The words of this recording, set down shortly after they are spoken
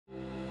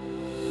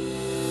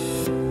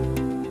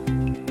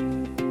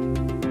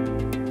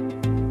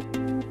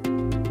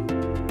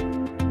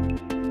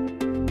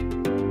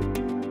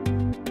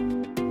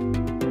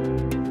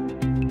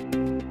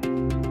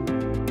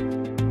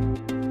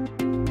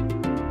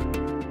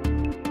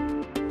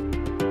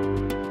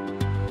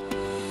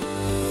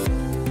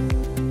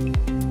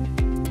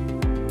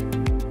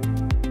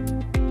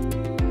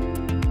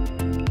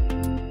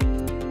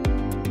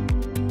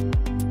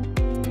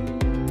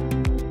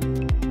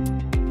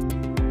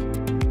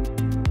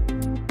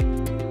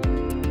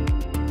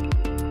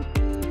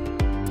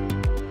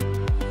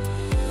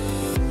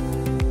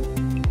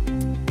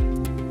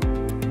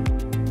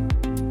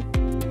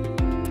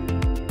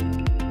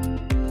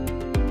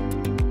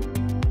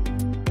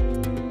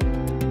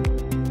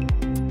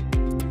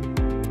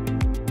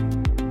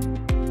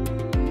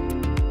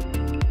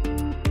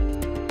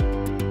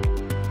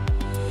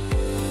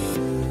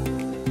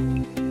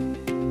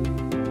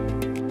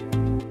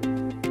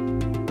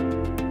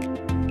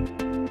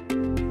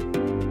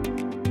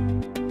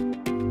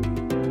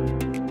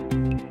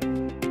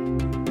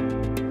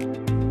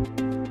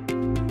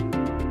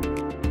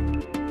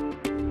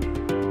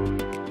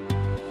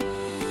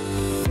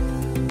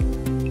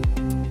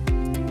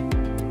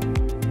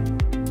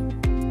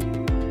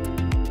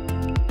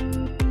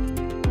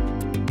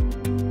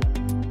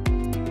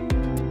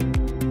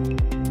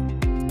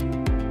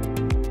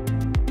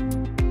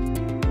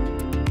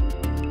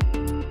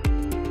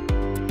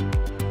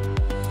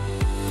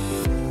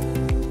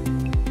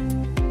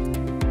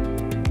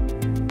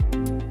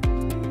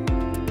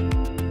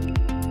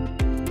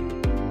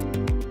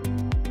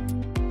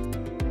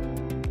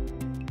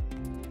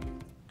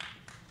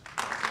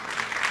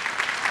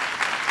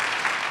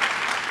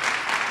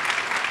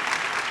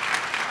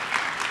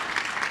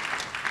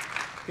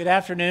Good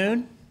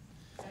afternoon.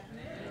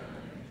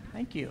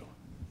 Thank you.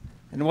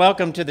 And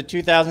welcome to the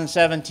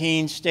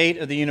 2017 State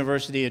of the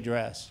University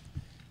Address.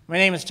 My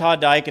name is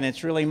Todd Dyke, and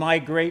it's really my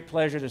great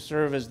pleasure to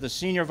serve as the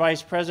Senior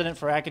Vice President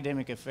for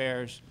Academic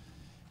Affairs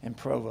and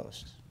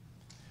Provost.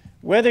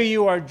 Whether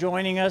you are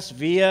joining us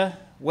via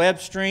web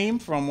stream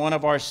from one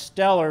of our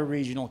stellar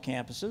regional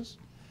campuses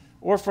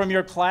or from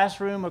your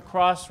classroom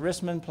across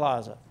Rissman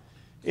Plaza,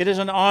 it is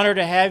an honor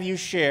to have you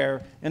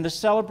share in the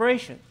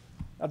celebration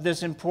of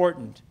this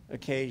important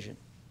occasion.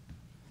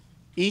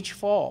 Each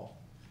fall,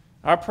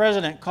 our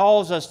President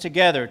calls us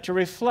together to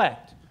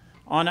reflect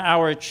on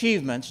our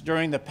achievements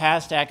during the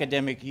past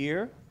academic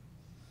year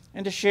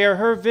and to share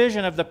her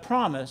vision of the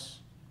promise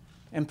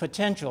and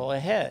potential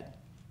ahead.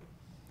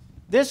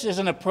 This is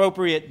an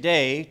appropriate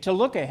day to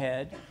look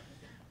ahead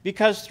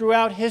because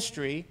throughout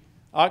history,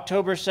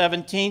 October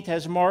 17th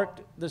has marked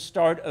the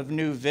start of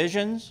new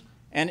visions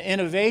and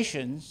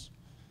innovations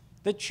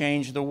that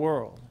change the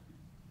world.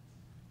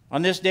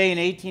 On this day in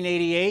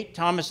 1888,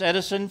 Thomas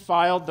Edison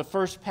filed the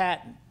first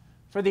patent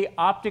for the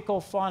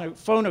optical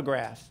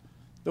phonograph,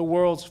 the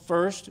world's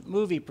first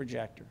movie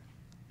projector.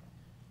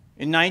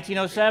 In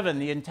 1907,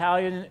 the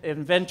Italian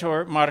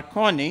inventor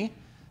Marconi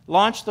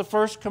launched the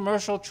first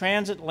commercial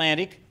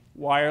transatlantic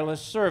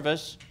wireless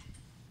service.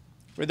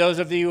 For those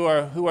of you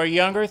who are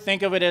younger,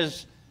 think of it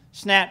as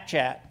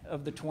Snapchat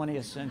of the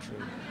 20th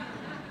century.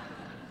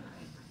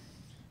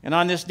 And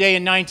on this day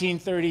in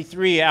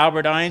 1933,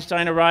 Albert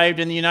Einstein arrived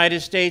in the United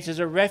States as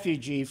a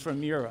refugee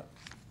from Europe.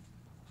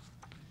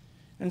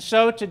 And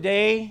so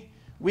today,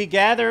 we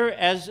gather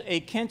as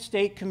a Kent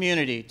State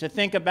community to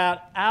think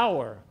about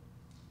our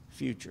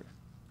future.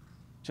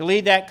 To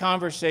lead that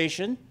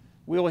conversation,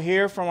 we will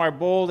hear from our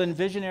bold and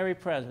visionary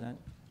president,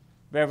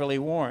 Beverly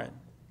Warren.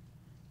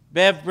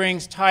 Bev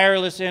brings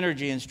tireless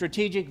energy and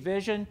strategic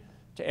vision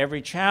to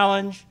every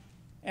challenge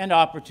and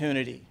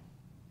opportunity.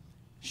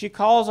 She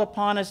calls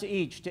upon us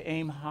each to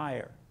aim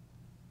higher,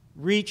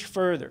 reach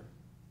further,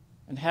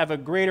 and have a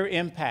greater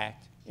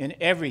impact in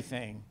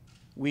everything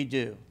we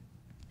do.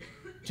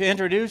 To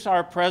introduce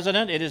our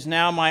president, it is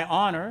now my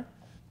honor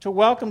to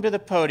welcome to the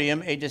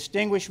podium a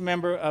distinguished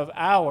member of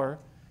our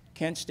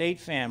Kent State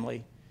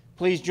family.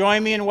 Please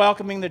join me in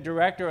welcoming the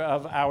director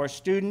of our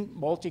Student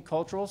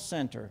Multicultural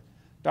Center,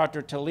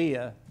 Dr.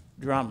 Talia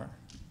Drummer.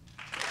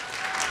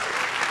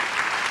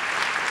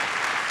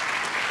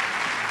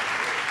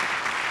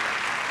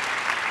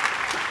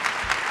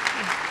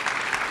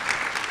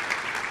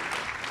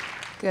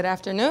 Good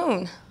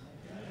afternoon.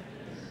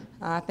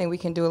 I think we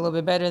can do a little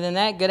bit better than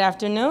that. Good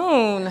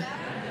afternoon.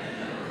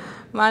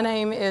 My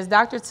name is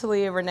Dr.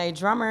 Talia Renee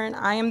Drummer, and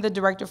I am the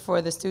director for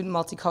the Student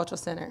Multicultural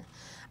Center.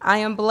 I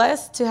am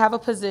blessed to have a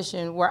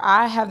position where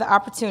I have the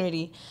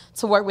opportunity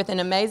to work with an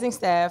amazing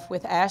staff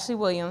with Ashley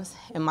Williams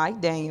and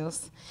Mike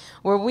Daniels,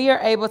 where we are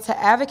able to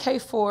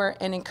advocate for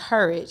and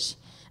encourage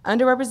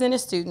underrepresented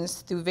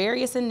students through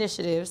various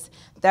initiatives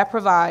that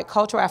provide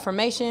cultural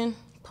affirmation,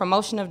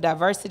 promotion of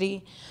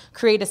diversity,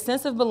 create a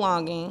sense of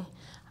belonging,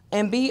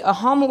 and be a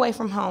home away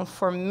from home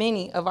for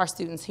many of our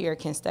students here at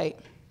Kent State.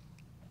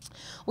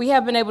 We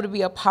have been able to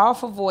be a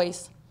powerful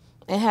voice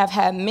and have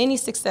had many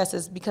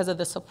successes because of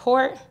the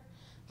support,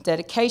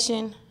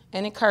 dedication,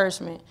 and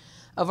encouragement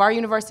of our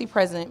university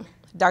president,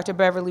 Dr.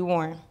 Beverly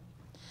Warren.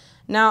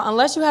 Now,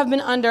 unless you have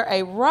been under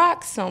a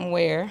rock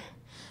somewhere,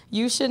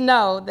 you should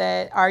know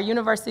that our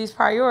university's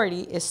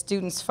priority is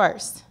students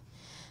first.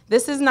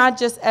 This is not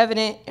just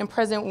evident in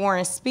President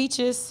Warren's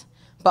speeches,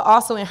 but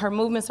also in her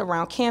movements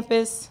around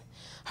campus,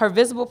 her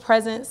visible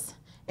presence,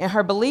 and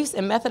her beliefs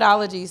and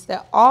methodologies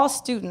that all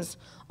students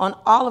on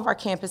all of our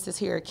campuses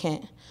here at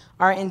Kent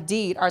are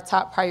indeed our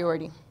top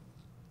priority.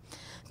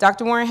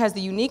 Dr. Warren has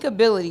the unique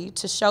ability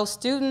to show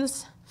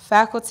students,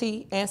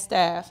 faculty, and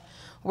staff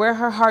where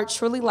her heart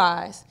truly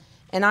lies,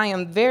 and I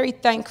am very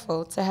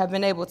thankful to have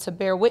been able to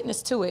bear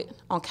witness to it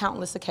on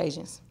countless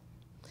occasions.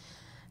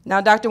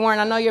 Now, Dr. Warren,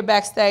 I know you're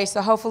backstage,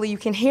 so hopefully you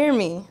can hear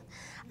me.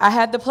 I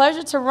had the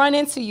pleasure to run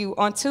into you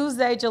on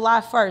Tuesday,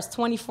 July 1st,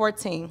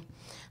 2014,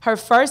 her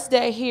first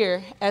day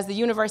here as the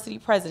university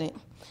president,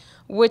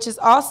 which is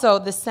also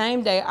the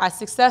same day I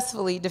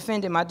successfully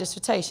defended my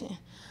dissertation.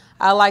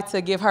 I like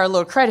to give her a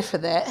little credit for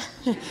that.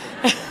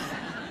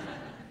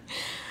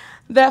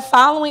 That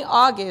following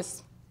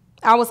August,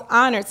 I was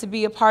honored to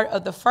be a part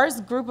of the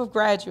first group of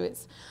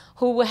graduates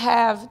who would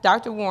have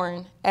Dr.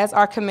 Warren as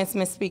our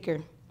commencement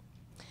speaker.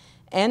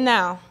 And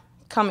now,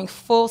 coming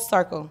full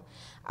circle,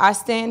 I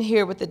stand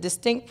here with the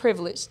distinct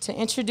privilege to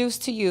introduce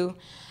to you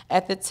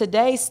at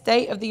today's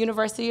State of the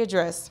University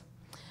Address,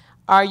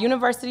 our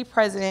University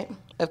President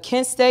of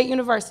Kent State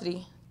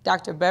University,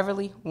 Dr.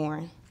 Beverly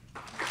Warren.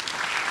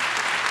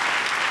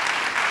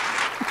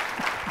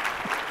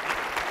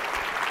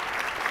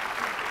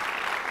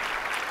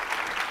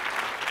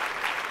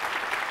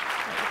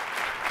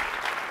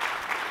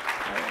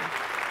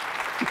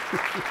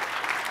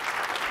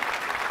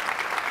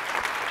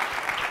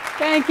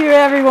 Thank you,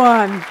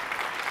 everyone.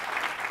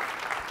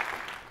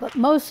 But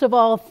most of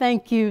all,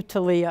 thank you,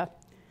 Talia.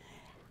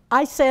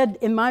 I said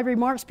in my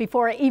remarks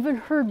before I even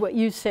heard what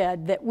you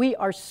said that we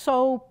are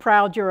so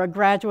proud you're a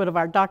graduate of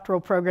our doctoral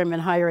program in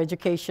higher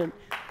education.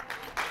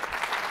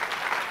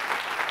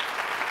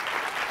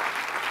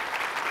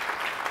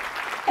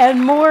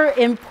 And more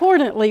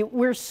importantly,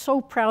 we're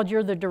so proud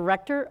you're the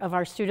director of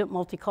our Student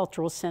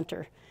Multicultural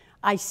Center.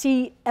 I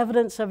see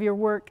evidence of your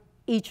work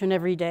each and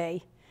every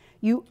day.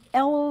 You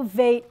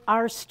elevate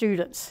our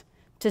students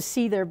to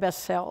see their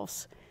best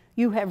selves.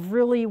 You have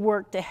really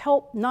worked to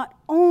help not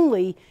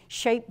only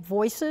shape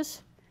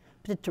voices,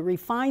 but to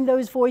refine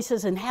those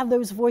voices and have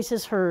those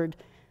voices heard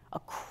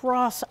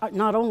across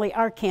not only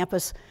our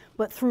campus,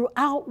 but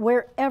throughout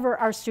wherever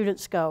our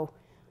students go.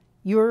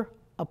 You're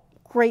a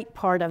great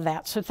part of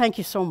that, so thank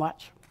you so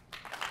much.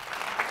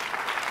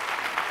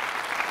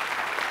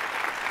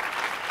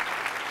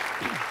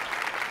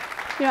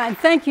 And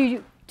thank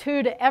you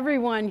too to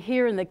everyone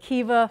here in the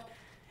Kiva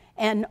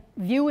and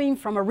viewing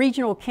from a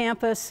regional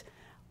campus.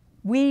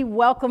 We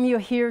welcome you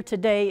here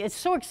today. It's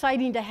so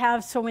exciting to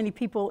have so many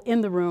people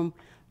in the room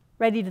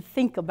ready to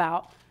think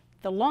about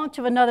the launch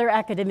of another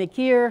academic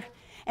year,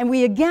 and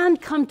we again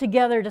come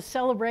together to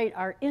celebrate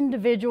our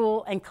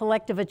individual and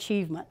collective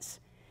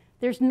achievements.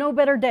 There's no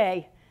better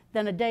day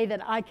than a day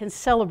that I can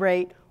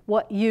celebrate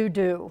what you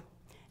do,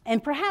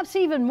 and perhaps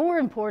even more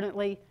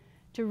importantly,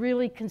 to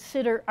really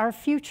consider our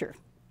future,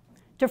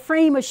 to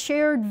frame a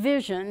shared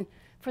vision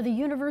for the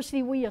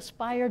university we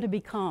aspire to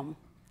become.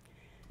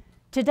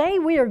 Today,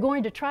 we are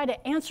going to try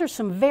to answer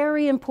some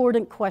very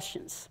important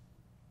questions.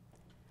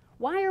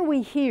 Why are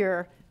we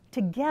here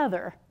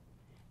together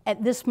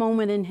at this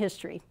moment in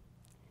history?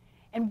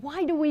 And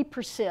why do we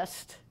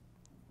persist?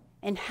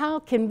 And how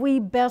can we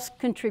best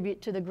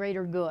contribute to the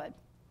greater good?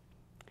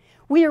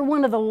 We are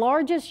one of the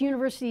largest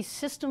university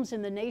systems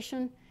in the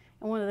nation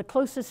and one of the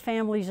closest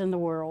families in the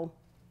world.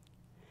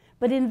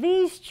 But in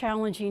these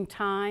challenging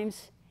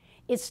times,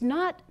 it's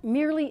not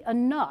merely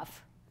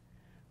enough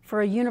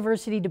for a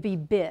university to be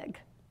big.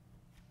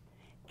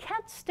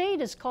 Kent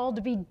State is called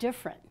to be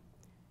different,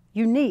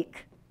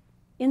 unique,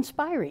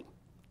 inspiring.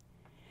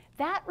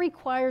 That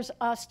requires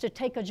us to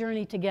take a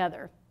journey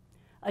together,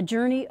 a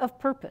journey of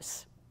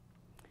purpose.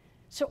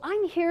 So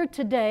I'm here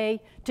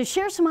today to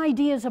share some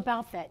ideas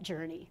about that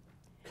journey.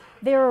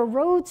 There are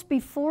roads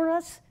before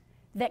us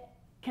that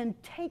can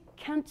take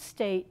Kent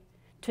State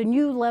to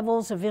new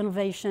levels of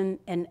innovation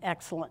and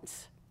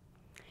excellence.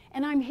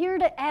 And I'm here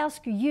to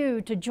ask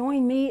you to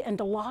join me and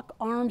to lock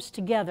arms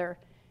together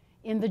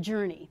in the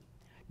journey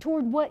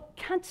toward what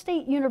Kent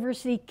State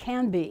University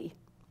can be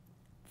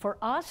for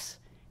us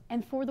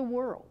and for the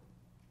world.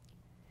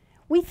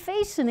 We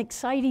face an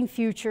exciting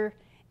future,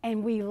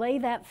 and we lay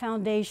that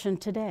foundation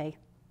today.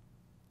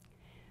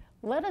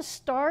 Let us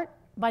start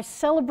by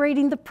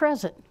celebrating the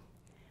present,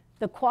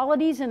 the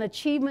qualities and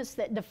achievements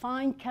that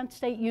define Kent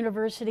State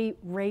University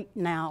right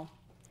now.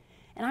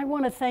 And I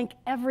want to thank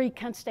every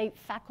Kent State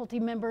faculty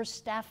member,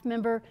 staff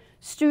member,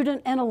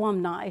 student, and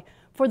alumni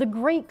for the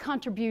great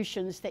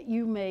contributions that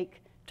you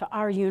make to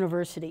our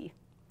university.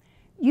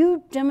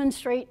 You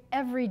demonstrate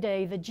every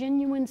day the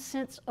genuine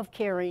sense of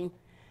caring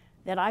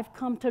that I've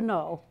come to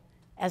know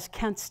as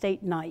Kent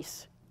State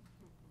Nice.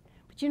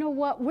 But you know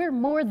what? We're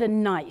more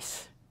than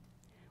nice.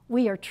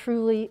 We are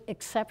truly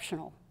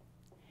exceptional.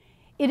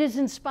 It is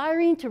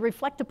inspiring to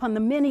reflect upon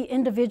the many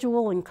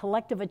individual and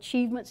collective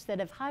achievements that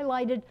have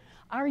highlighted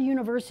our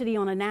university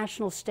on a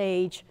national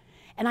stage,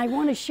 and I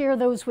want to share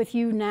those with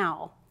you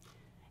now.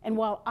 And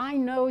while I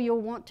know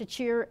you'll want to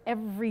cheer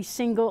every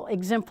single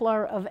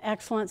exemplar of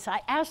excellence,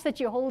 I ask that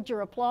you hold your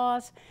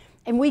applause,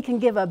 and we can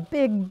give a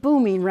big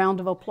booming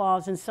round of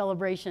applause and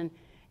celebration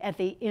at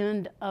the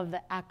end of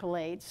the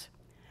accolades.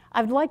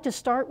 I'd like to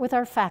start with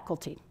our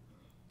faculty.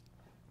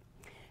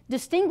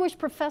 Distinguished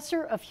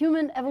Professor of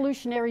Human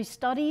Evolutionary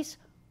Studies,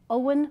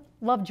 Owen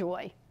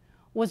Lovejoy,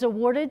 was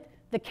awarded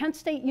the Kent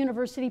State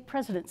University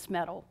President's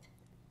Medal,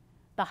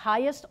 the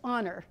highest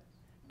honor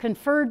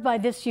conferred by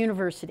this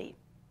university.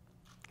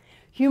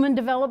 Human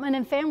Development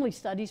and Family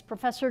Studies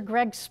Professor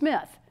Greg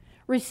Smith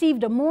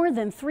received a more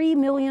than $3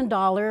 million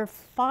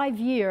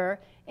 5-year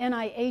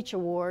NIH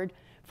award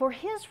for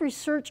his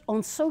research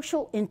on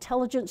social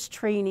intelligence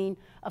training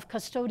of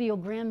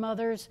custodial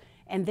grandmothers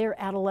and their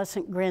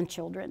adolescent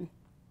grandchildren.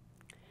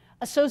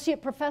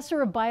 Associate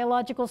Professor of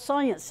Biological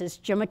Sciences,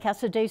 Gemma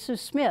Casadesus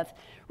Smith,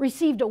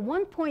 received a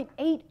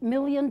 $1.8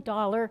 million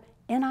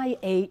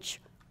NIH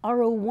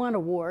R01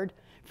 award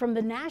from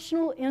the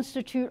National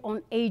Institute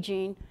on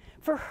Aging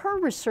for her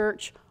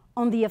research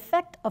on the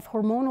effect of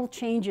hormonal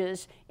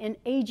changes in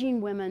aging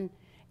women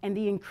and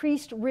the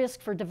increased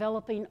risk for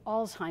developing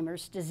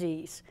Alzheimer's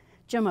disease.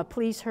 Gemma,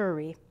 please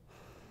hurry.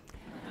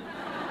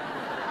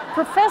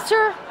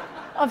 Professor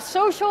of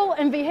Social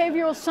and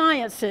Behavioral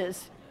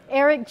Sciences,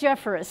 Eric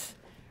Jeffress,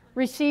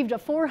 received a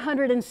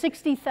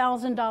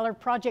 $460,000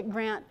 project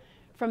grant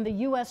from the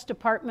U.S.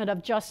 Department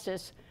of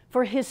Justice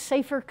for his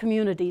Safer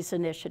Communities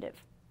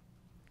initiative.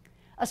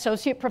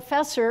 Associate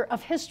Professor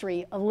of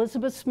History,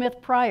 Elizabeth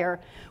Smith Pryor,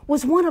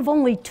 was one of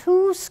only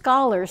 2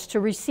 scholars to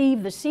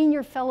receive the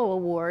Senior Fellow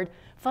Award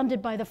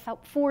funded by the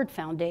Ford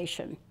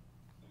Foundation.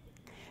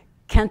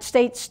 Kent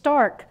State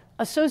Stark,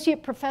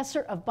 Associate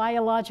Professor of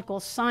Biological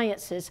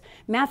Sciences,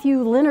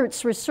 Matthew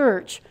Leonard's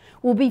research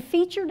will be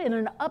featured in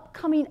an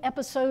upcoming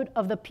episode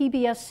of the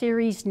PBS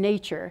series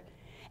Nature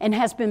and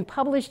has been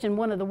published in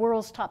one of the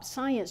world's top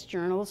science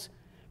journals,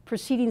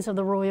 Proceedings of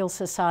the Royal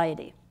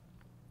Society.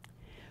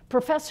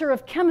 Professor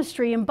of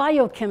Chemistry and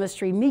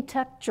Biochemistry,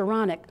 Mitek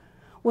Jaranek,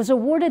 was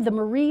awarded the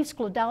Marie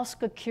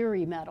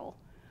Sklodowska-Curie Medal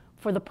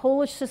for the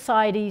Polish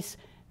Society's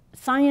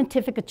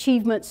scientific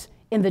achievements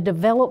in the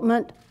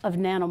development of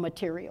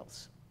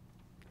nanomaterials.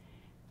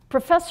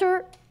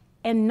 Professor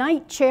and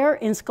Knight Chair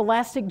in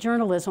Scholastic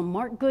Journalism,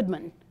 Mark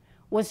Goodman,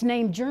 was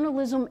named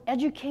Journalism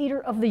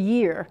Educator of the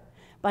Year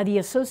by the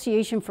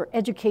Association for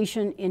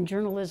Education in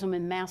Journalism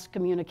and Mass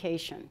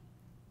Communication.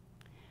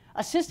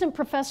 Assistant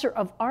Professor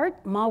of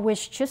Art,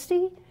 Mawish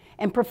Chisti,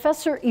 and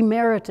Professor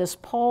Emeritus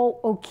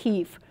Paul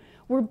O'Keefe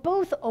were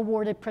both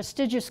awarded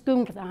prestigious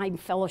Guggenheim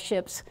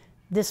Fellowships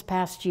this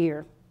past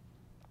year.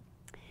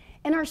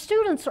 And our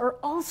students are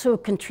also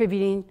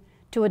contributing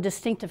to a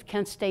distinctive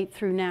Kent State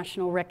through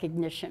national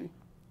recognition.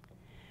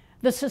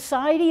 The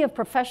Society of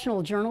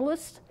Professional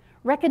Journalists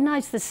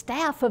recognized the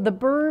staff of the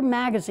Burr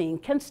magazine,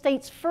 Kent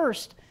State's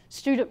first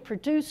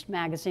student-produced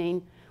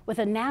magazine, with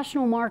a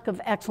National Mark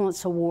of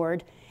Excellence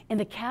Award in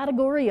the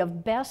category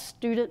of Best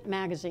Student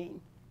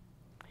Magazine.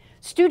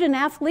 Student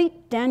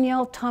athlete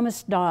Danielle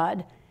Thomas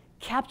Dodd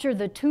captured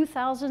the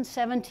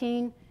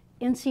 2017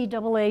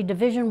 NCAA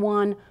Division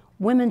I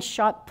Women's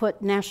Shot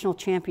Put National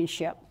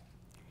Championship.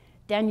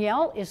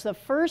 Danielle is the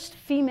first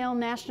female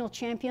national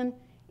champion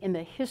in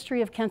the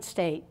history of Kent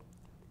State,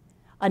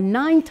 a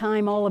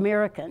 9-time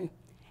All-American,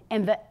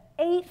 and the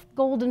 8th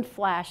Golden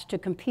Flash to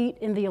compete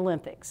in the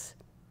Olympics.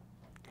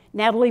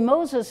 Natalie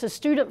Moses, a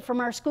student from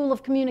our School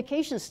of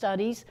Communication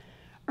Studies,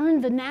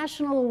 earned the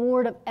National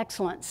Award of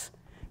Excellence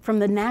from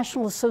the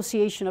National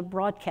Association of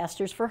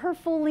Broadcasters for her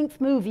full-length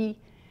movie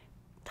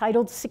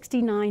titled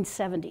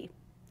 6970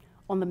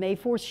 on the May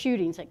 4th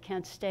shootings at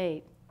Kent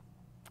State.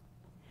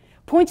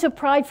 Points of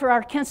pride for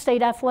our Kent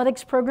State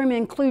athletics program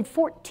include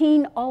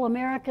 14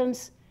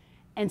 All-Americans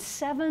and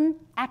 7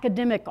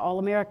 academic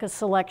All-America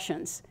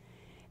selections.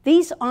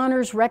 These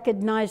honors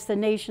recognize the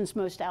nation's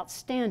most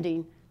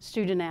outstanding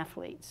student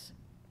athletes.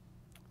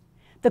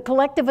 The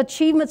collective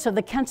achievements of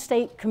the Kent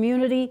State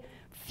community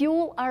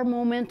fuel our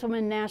momentum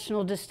and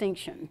national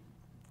distinction.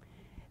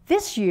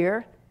 This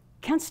year,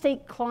 Kent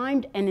State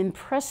climbed an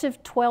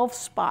impressive 12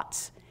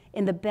 spots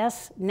in the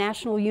best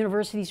national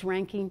universities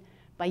ranking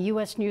by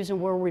U.S. News &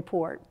 World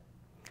Report.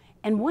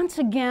 And once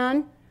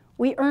again,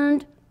 we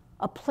earned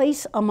a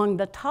place among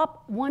the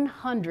top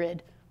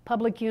 100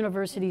 public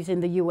universities in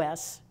the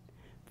U.S.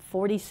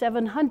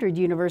 4,700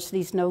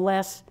 universities, no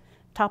less,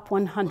 top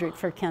 100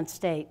 for Kent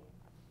State.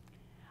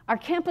 Our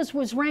campus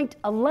was ranked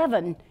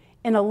 11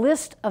 in a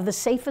list of the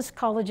safest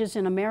colleges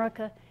in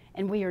America,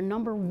 and we are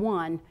number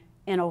 1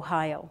 in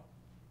Ohio.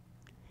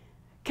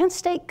 Kent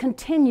State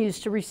continues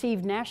to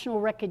receive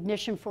national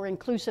recognition for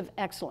inclusive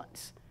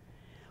excellence.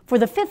 For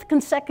the 5th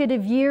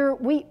consecutive year,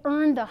 we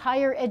earned the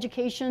Higher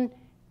Education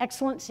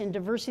Excellence in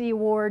Diversity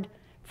Award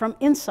from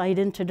Insight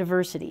into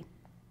Diversity.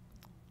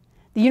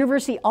 The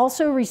university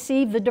also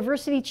received the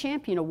Diversity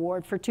Champion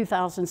Award for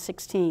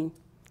 2016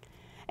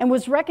 and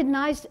was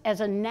recognized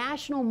as a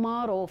national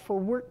model for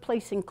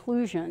workplace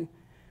inclusion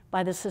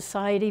by the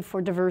Society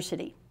for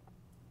Diversity.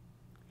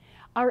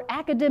 Our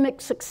Academic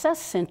Success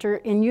Center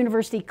in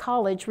University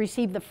College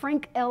received the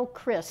Frank L.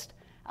 Christ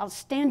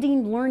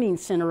Outstanding Learning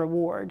Center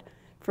Award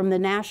from the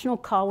National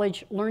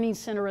College Learning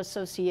Center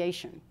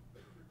Association.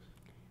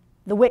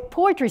 The Wick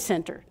Poetry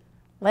Center,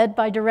 led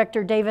by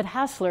director David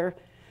Hassler,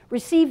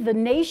 received the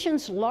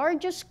nation's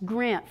largest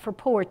grant for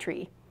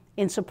poetry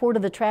in support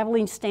of the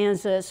Traveling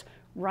Stanzas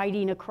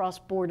Writing Across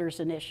Borders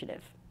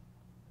initiative.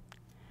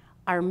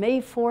 Our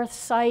May 4th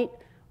site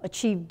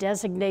achieved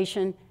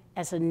designation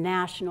as a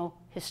National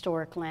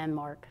Historic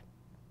Landmark.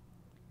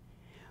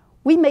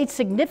 We made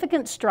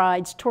significant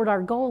strides toward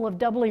our goal of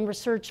doubling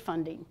research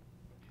funding.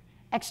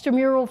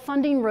 Extramural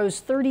funding rose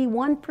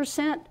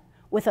 31%,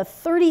 with a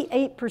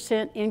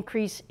 38%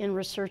 increase in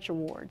research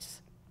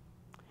awards.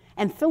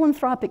 And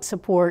philanthropic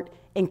support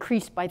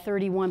increased by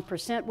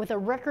 31%, with a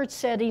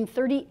record-setting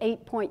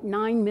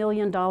 $38.9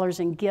 million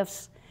in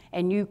gifts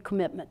and new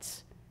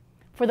commitments.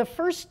 For the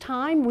first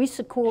time, we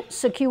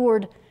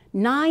secured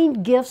 9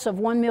 gifts of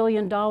 $1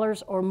 million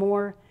or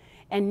more,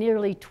 and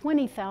nearly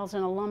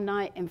 20,000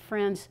 alumni and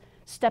friends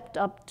stepped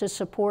up to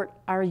support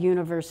our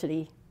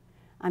university.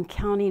 I'm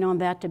counting on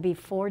that to be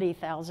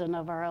 40,000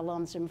 of our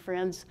alums and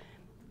friends.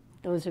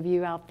 Those of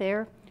you out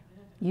there,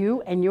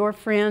 you and your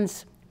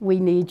friends,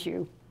 we need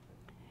you.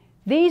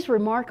 These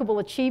remarkable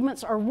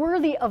achievements are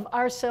worthy of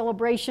our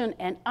celebration,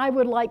 and I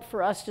would like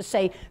for us to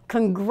say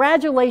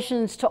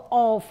congratulations to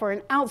all for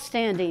an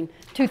outstanding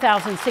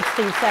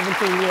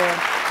 2016-17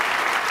 year.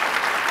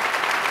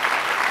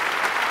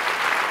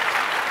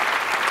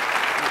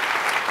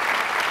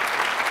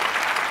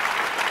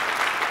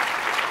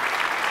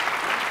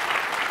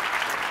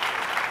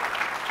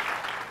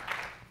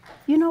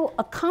 You know,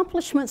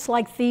 accomplishments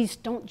like these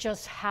don't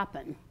just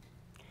happen.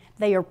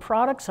 They are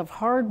products of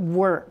hard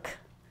work,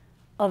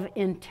 of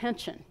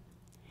intention,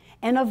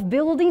 and of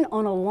building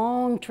on a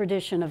long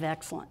tradition of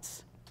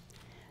excellence.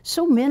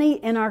 So many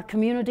in our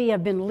community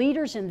have been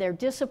leaders in their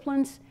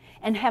disciplines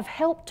and have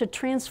helped to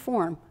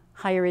transform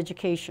higher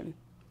education.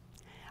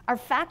 Our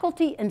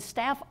faculty and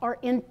staff are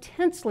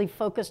intensely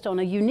focused on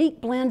a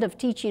unique blend of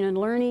teaching and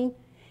learning,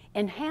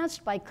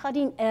 enhanced by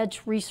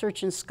cutting-edge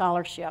research and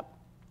scholarship.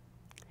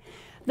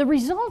 The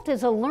result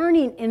is a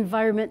learning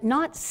environment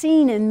not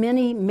seen in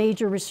many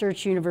major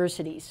research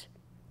universities.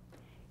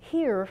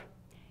 Here,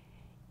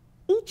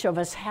 each of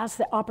us has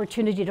the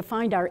opportunity to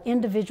find our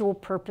individual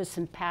purpose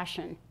and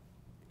passion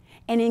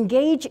and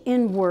engage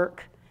in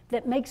work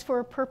that makes for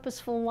a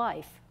purposeful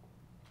life.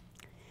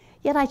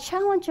 Yet I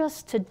challenge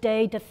us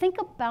today to think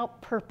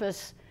about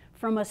purpose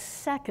from a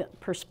second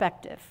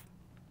perspective.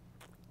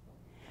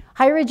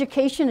 Higher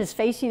education is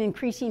facing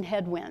increasing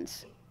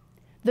headwinds.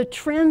 The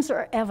trends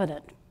are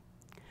evident.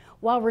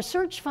 While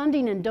research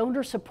funding and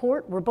donor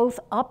support were both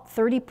up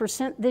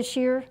 30% this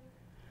year,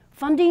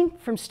 funding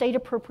from state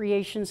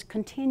appropriations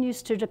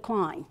continues to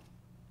decline.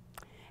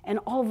 And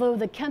although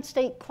the Kent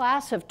State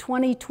class of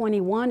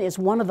 2021 is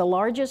one of the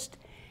largest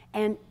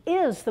and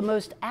is the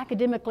most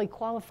academically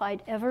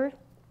qualified ever,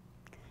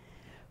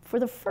 for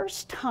the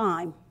first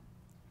time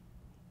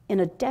in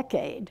a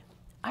decade,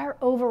 our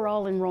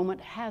overall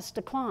enrollment has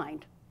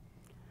declined.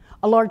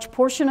 A large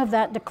portion of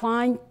that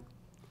decline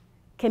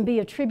can be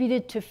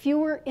attributed to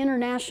fewer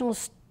international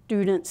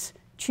students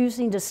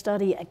choosing to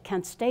study at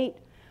Kent State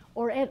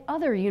or at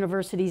other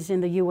universities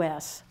in the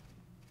U.S.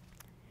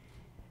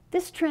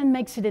 This trend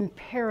makes it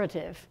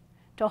imperative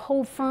to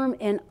hold firm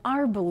in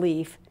our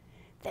belief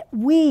that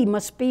we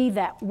must be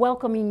that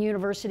welcoming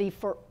university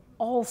for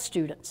all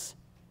students.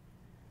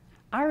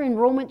 Our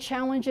enrollment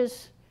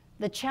challenges,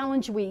 the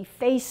challenge we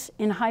face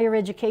in higher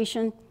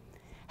education,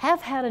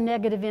 have had a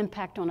negative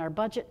impact on our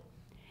budget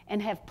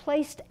and have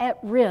placed at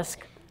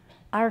risk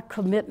our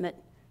commitment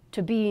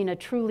to being a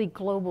truly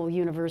global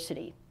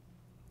university.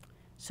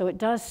 So it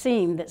does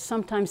seem that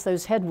sometimes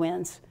those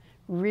headwinds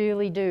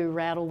really do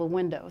rattle the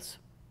windows.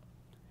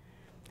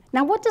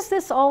 Now, what does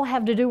this all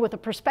have to do with a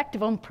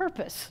perspective on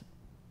purpose?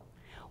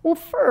 Well,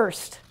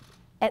 first,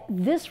 at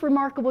this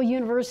remarkable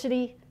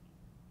university,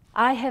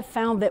 I have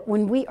found that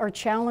when we are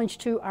challenged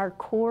to our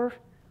core,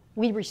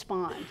 we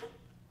respond,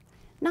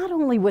 not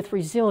only with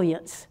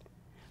resilience,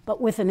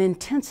 but with an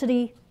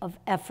intensity of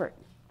effort.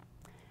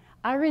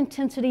 Our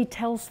intensity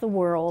tells the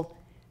world,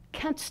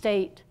 Kent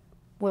State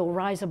will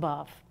rise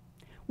above.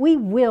 We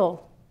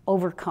will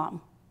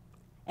overcome,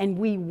 and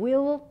we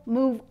will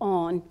move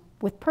on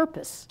with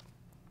purpose.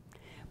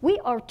 We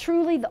are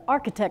truly the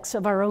architects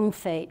of our own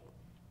fate,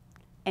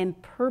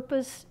 and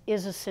purpose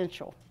is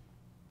essential.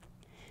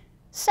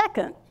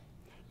 Second,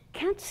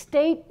 Kent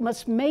State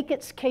must make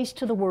its case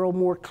to the world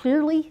more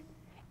clearly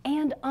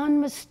and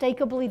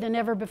unmistakably than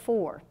ever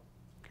before.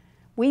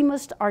 We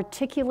must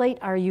articulate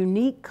our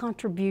unique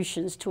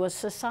contributions to a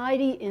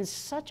society in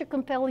such a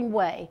compelling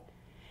way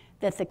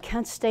that the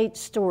Kent State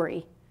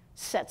story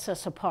sets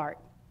us apart.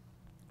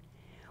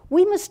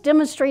 We must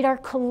demonstrate our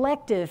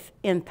collective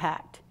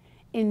impact,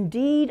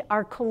 indeed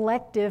our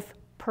collective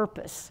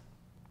purpose.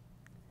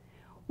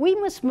 We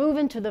must move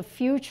into the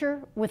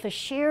future with a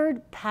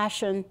shared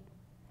passion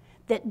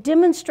that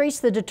demonstrates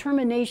the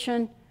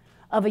determination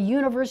of a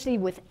university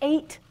with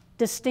 8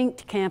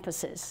 distinct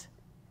campuses.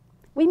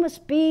 We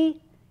must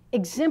be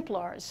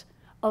exemplars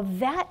of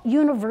that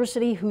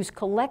university whose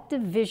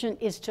collective vision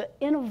is to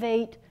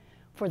innovate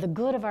for the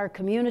good of our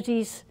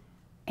communities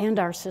and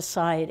our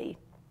society.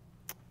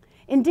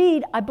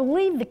 Indeed, I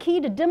believe the key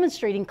to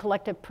demonstrating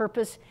collective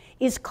purpose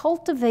is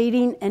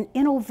cultivating an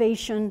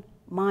innovation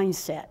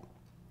mindset.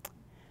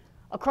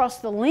 Across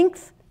the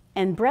length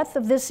and breadth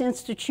of this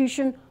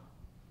institution,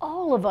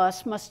 all of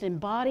us must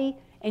embody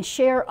and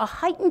share a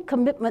heightened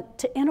commitment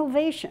to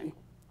innovation.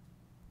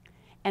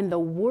 And the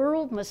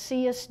world must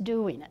see us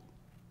doing it.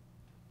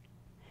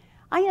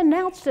 I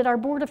announced at our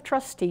Board of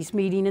Trustees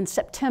meeting in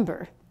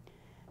September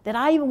that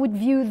I would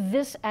view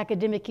this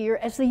academic year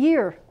as the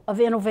year of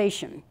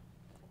innovation.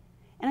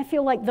 And I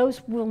feel like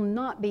those will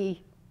not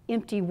be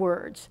empty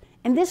words.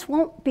 And this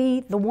won't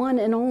be the one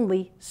and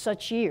only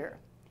such year.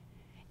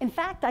 In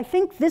fact, I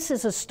think this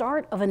is a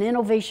start of an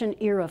innovation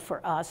era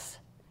for us.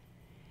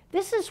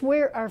 This is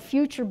where our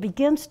future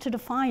begins to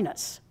define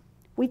us.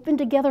 We've been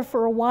together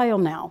for a while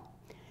now,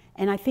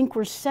 and I think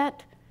we're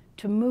set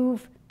to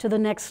move to the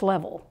next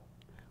level.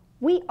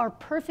 We are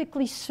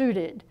perfectly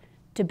suited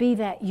to be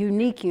that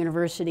unique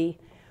university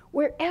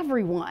where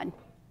everyone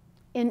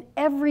in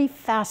every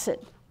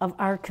facet of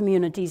our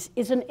communities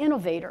is an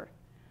innovator,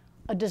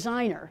 a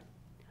designer,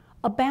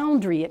 a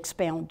boundary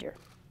expounder.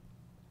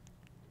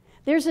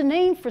 There's a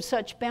name for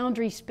such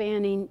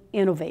boundary-spanning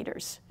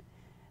innovators.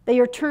 They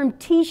are termed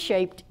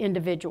T-shaped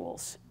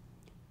individuals.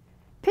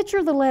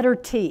 Picture the letter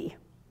T.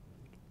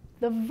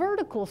 The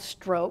vertical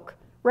stroke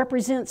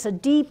represents a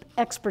deep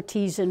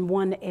expertise in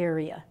one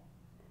area.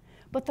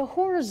 But the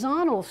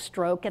horizontal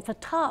stroke at the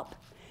top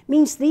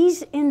means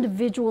these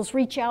individuals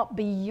reach out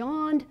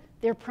beyond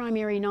their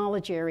primary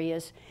knowledge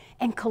areas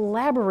and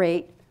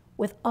collaborate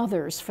with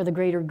others for the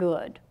greater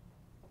good.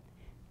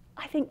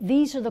 I think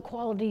these are the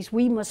qualities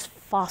we must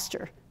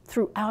foster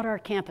throughout our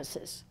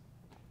campuses.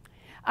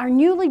 Our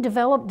newly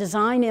developed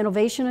Design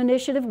Innovation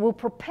Initiative will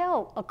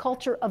propel a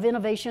culture of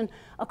innovation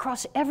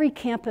across every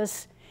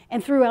campus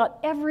and throughout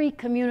every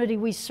community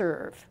we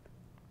serve.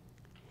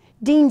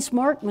 Deans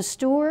Mark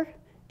Mastur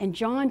and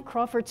John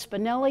Crawford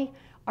Spinelli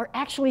are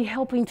actually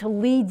helping to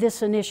lead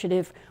this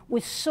initiative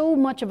with so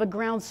much of a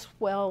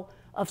groundswell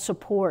of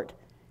support,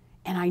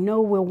 and I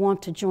know we'll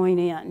want to join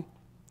in.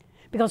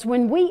 Because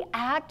when we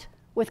act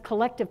with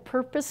collective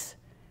purpose,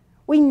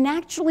 we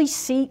naturally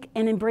seek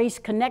and embrace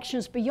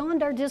connections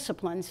beyond our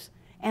disciplines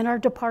and our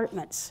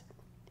departments.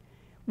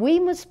 We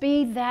must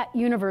be that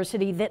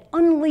university that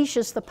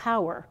unleashes the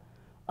power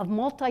of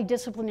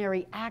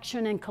multidisciplinary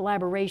action and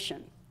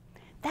collaboration.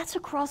 That's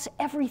across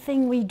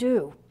everything we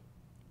do.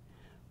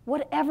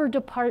 Whatever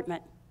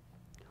department,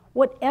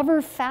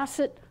 whatever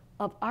facet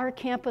of our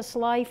campus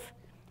life,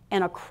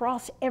 and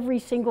across every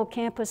single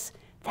campus,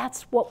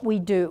 that's what we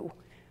do.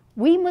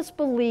 We must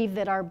believe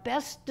that our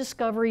best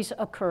discoveries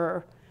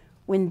occur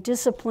when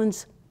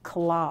disciplines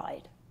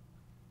collide.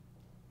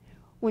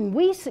 When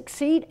we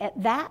succeed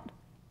at that,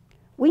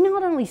 we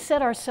not only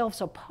set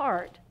ourselves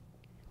apart,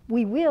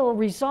 we will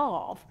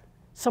resolve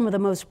some of the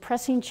most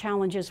pressing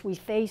challenges we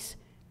face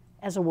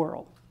as a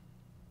world.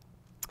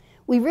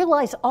 We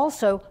realize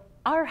also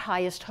our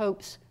highest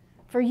hopes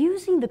for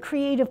using the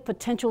creative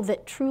potential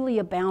that truly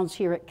abounds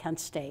here at Kent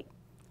State.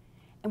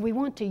 And we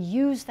want to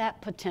use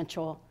that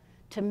potential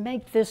to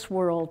make this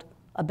world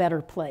a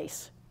better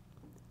place.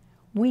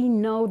 We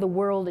know the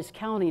world is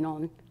counting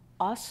on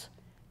us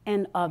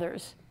and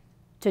others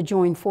to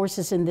join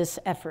forces in this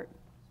effort.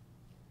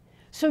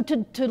 So to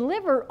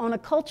deliver on a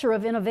culture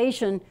of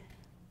innovation,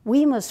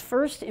 we must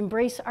first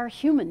embrace our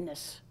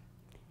humanness.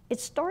 It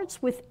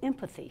starts with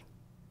empathy.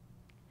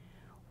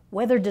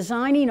 Whether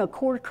designing a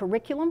core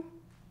curriculum,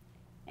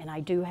 and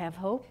I do have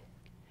hope,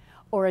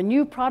 or a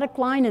new product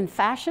line in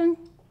fashion,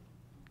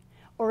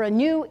 or a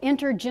new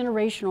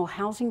intergenerational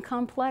housing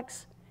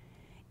complex,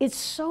 it's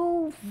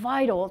so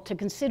vital to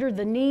consider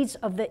the needs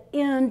of the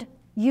end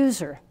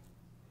user,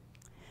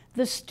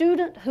 the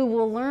student who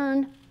will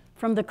learn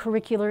from the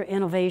curricular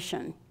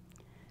innovation,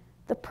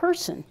 the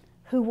person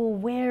who will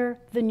wear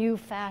the new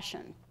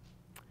fashion,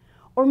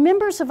 or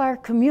members of our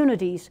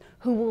communities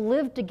who will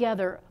live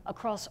together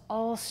across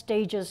all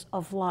stages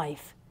of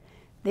life,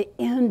 the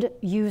end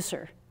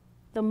user,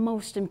 the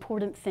most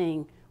important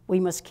thing we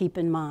must keep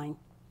in mind.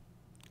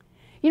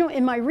 You know,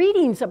 in my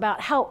readings about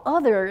how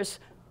others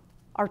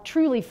are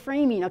truly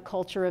framing a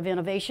culture of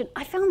innovation,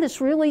 I found this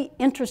really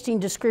interesting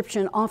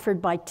description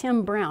offered by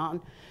Tim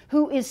Brown,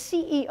 who is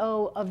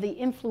CEO of the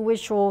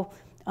influential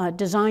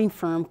design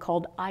firm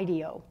called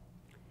IDEO.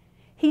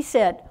 He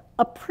said,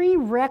 a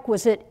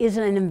prerequisite is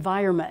an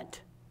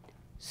environment,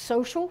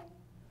 social,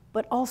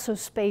 but also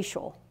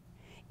spatial,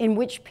 in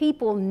which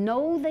people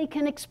know they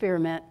can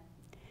experiment,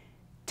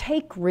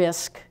 take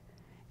risk,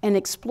 and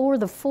explore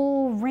the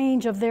full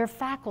range of their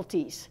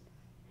faculties.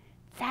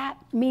 That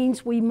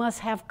means we must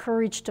have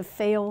courage to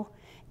fail,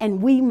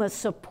 and we must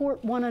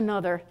support one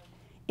another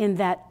in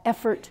that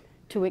effort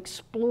to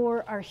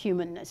explore our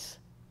humanness.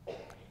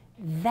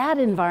 That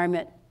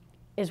environment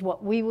is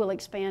what we will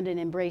expand and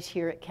embrace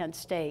here at Kent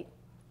State.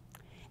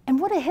 And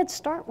what a head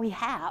start we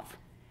have.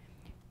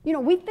 You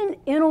know, we've been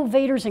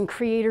innovators and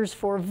creators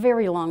for a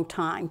very long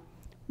time.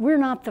 We're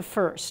not the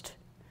first.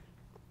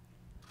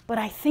 But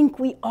I think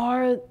we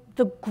are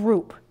the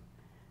group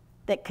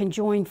that can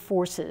join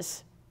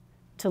forces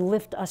to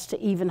lift us to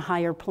even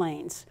higher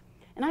planes.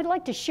 And I'd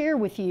like to share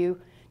with you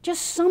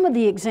just some of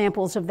the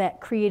examples of that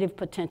creative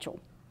potential.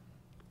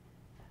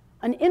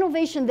 An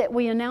innovation that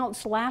we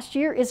announced last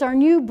year is our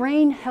new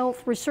Brain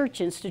Health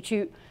Research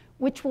Institute,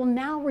 which will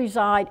now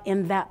reside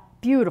in that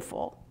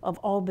beautiful, of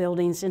all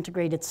buildings,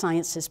 Integrated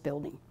Sciences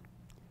building.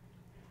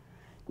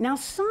 Now,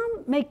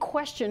 some may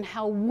question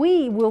how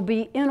we will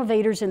be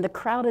innovators in the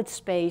crowded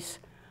space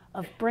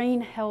of brain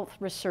health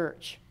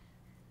research.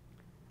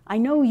 I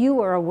know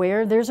you are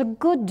aware there's a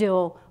good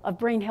deal of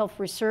brain health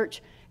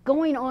research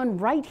going on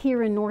right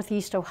here in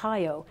Northeast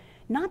Ohio,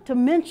 not to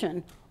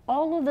mention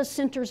all of the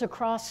centers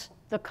across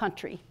the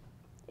country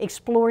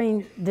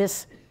exploring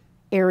this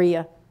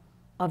area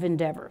of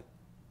endeavor.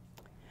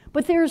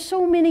 But there are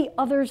so many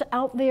others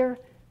out there.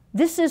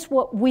 This is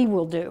what we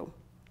will do.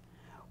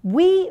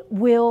 We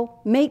will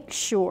make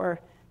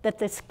sure that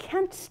this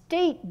Kent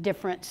State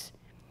difference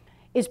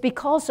is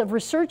because of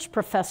research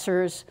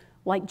professors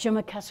like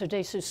Gemma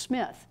Casadesus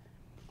Smith.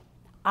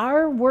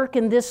 Our work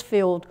in this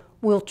field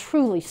will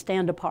truly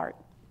stand apart.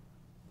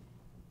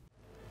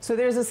 So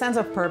there's a sense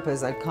of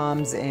purpose that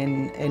comes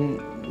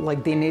in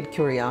like the innate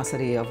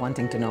curiosity of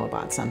wanting to know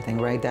about something,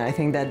 right? That I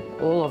think that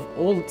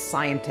all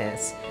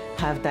scientists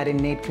have that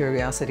innate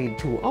curiosity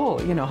to,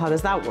 oh, you know, how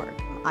does that work?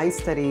 I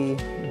study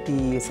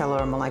the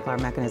cellular molecular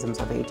mechanisms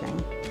of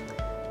aging,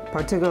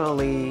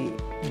 particularly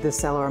the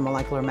cellular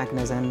molecular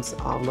mechanisms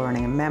of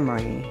learning and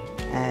memory,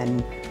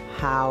 and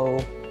how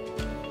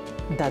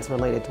that's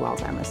related to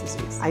Alzheimer's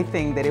disease. I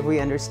think that if we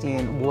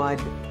understand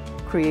what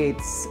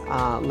creates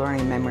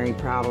learning memory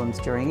problems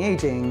during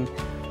aging,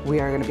 we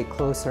are going to be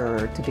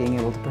closer to being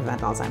able to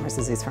prevent Alzheimer's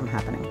disease from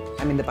happening.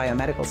 I'm in the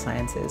biomedical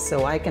sciences,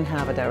 so I can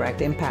have a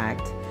direct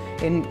impact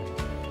in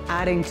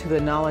adding to the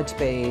knowledge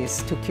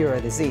base to cure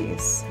a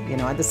disease. You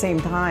know, at the same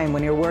time,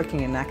 when you're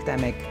working in an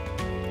academic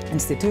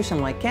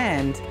institution like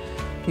Kent,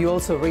 you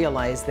also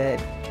realize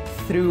that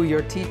through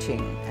your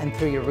teaching and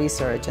through your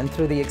research and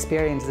through the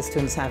experience the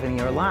students have in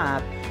your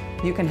lab,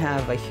 you can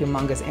have a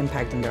humongous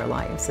impact in their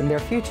lives and their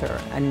future.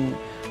 And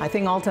I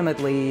think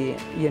ultimately,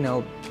 you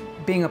know,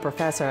 being a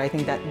professor, I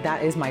think that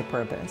that is my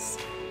purpose.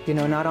 You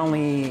know, not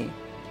only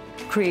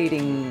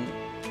creating,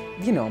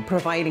 you know,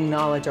 providing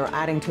knowledge or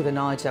adding to the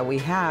knowledge that we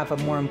have, but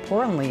more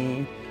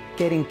importantly,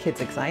 getting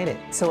kids excited.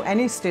 So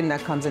any student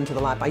that comes into the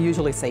lab, I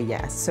usually say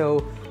yes.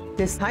 So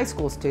this high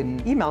school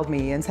student emailed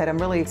me and said, I'm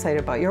really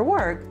excited about your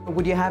work.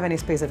 Would you have any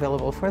space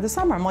available for the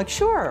summer? I'm like,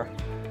 sure.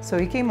 So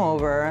he came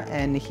over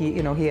and he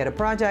had a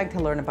project, he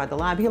learned about the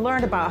lab, he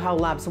learned about how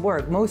labs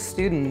work. Most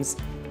students,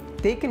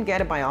 they can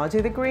get a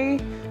biology degree,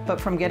 but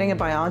from getting a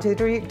biology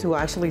degree to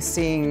actually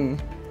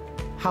seeing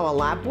how a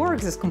lab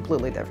works is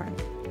completely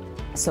different.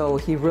 So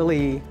he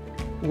really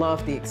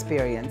loved the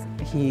experience.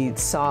 He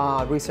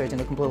saw research in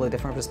a completely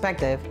different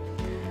perspective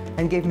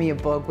and gave me a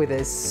book with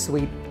this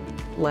sweet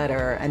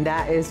letter, and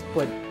that is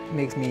what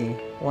makes me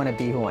want to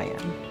be who I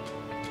am.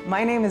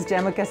 My name is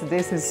Gemma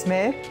Casadesas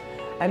Smith,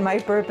 and my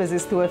purpose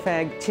is to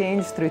affect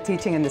change through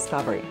teaching and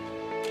discovery.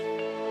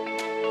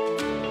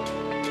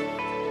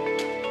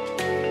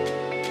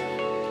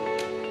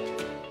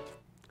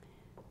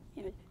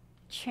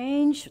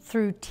 Change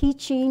through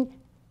teaching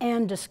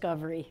and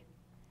discovery,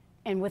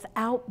 and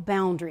without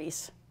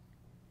boundaries.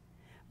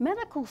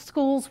 Medical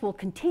schools will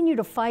continue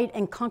to fight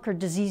and conquer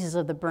diseases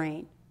of the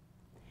brain.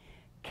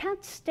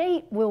 Kent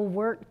State will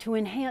work to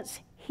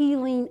enhance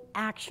healing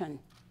action,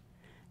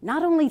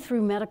 not only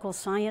through medical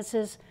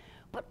sciences,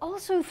 but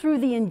also through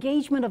the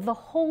engagement of the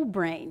whole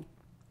brain.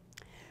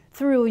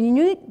 Through a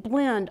unique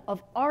blend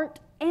of art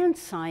and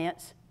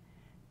science,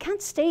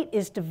 Kent State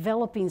is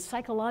developing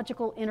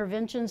psychological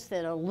interventions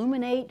that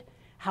illuminate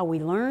how we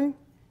learn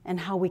and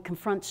how we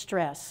confront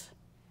stress.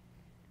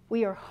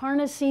 We are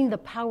harnessing the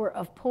power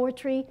of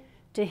poetry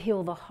to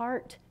heal the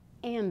heart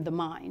and the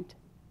mind.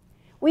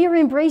 We are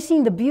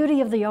embracing the beauty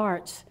of the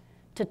arts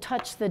to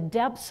touch the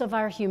depths of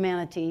our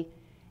humanity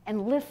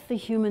and lift the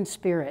human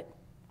spirit.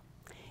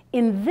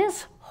 In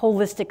this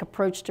holistic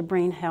approach to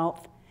brain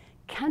health,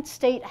 Kent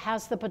State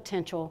has the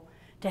potential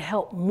to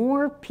help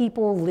more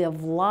people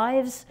live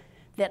lives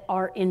that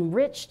are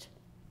enriched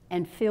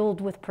and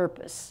filled with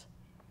purpose.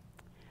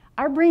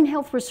 Our Brain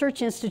Health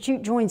Research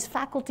Institute joins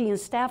faculty and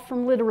staff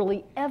from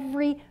literally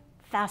every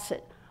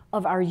facet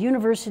of our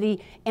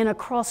university and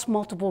across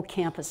multiple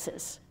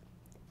campuses.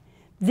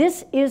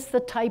 This is the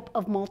type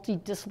of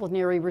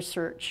multidisciplinary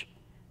research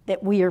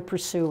that we are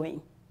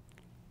pursuing.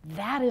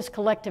 That is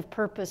collective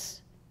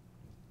purpose.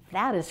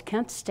 That is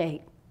Kent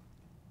State.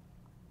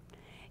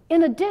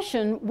 In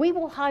addition, we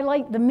will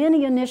highlight the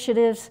many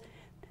initiatives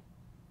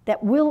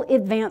that will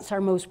advance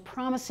our most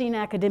promising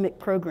academic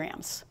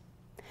programs.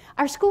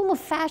 Our School of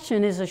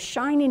Fashion is a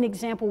shining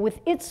example with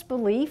its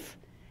belief,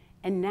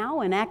 and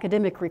now an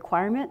academic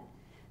requirement,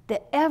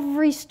 that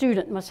every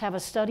student must have a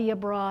study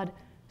abroad,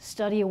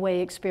 study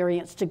away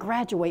experience to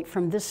graduate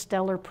from this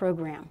stellar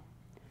program,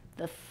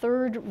 the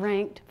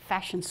third-ranked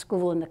fashion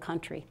school in the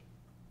country.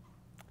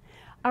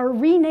 Our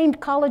renamed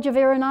College of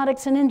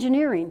Aeronautics and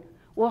Engineering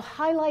will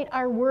highlight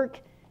our work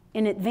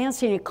in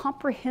advancing a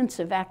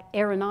comprehensive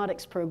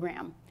aeronautics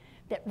program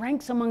that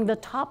ranks among the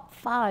top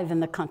 5 in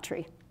the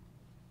country.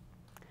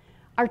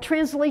 Our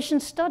Translation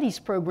Studies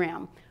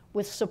program,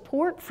 with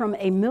support from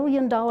a $1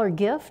 million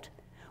gift,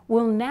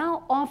 will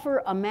now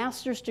offer a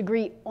master's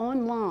degree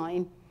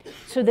online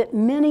so that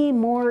many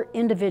more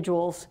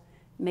individuals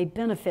may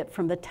benefit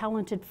from the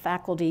talented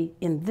faculty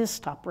in this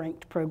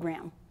top-ranked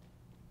program.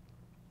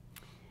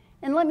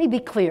 And let me be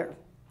clear,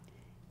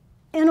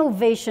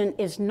 innovation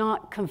is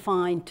not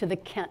confined to the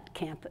Kent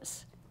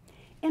campus.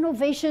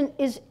 Innovation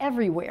is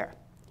everywhere.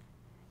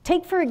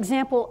 Take, for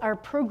example, our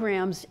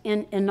programs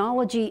in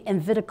enology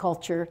and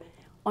viticulture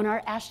on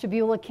our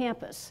Ashtabula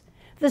campus,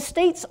 the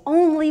state's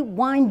only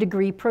wine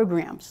degree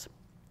programs.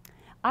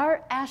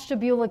 Our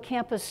Ashtabula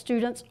campus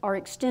students are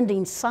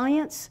extending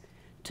science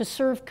to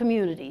serve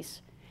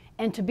communities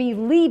and to be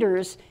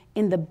leaders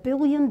in the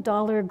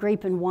billion-dollar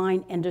grape and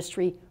wine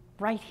industry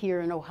right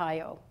here in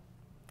Ohio.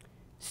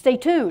 Stay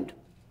tuned.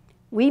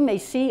 We may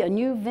see a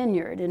new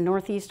vineyard in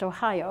Northeast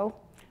Ohio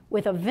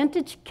with a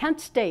vintage Kent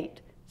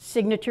State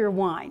signature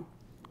wine.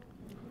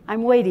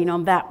 I'm waiting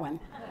on that one.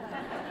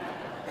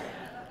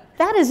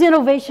 That is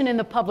innovation in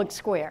the public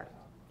square.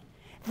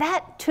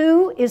 That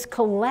too is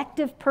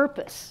collective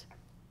purpose.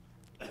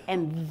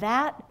 And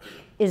that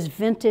is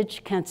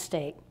vintage Kent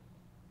State.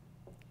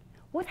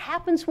 What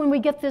happens when we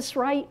get this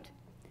right?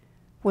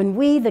 When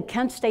we, the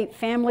Kent State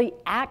family,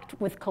 act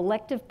with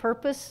collective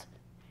purpose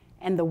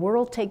and the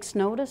world takes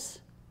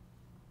notice?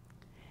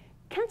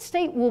 Kent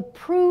State will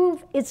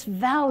prove its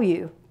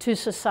value to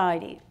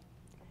society,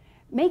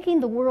 making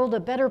the world a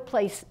better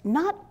place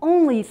not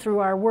only through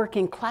our work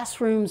in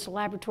classrooms,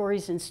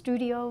 laboratories, and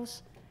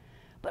studios,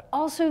 but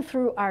also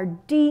through our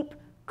deep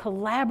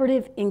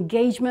collaborative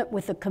engagement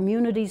with the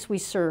communities we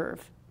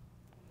serve.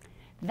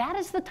 That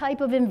is the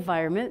type of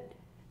environment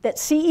that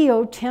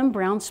CEO Tim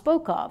Brown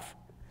spoke of,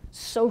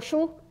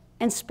 social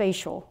and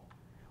spatial,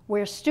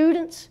 where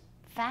students,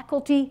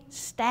 faculty,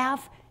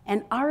 staff,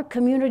 and our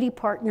community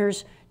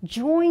partners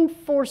join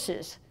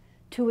forces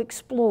to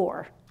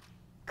explore,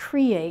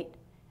 create,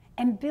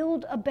 and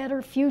build a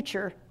better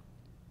future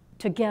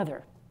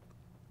together.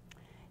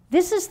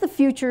 This is the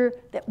future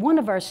that one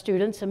of our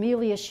students,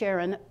 Amelia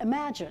Sharon,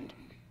 imagined.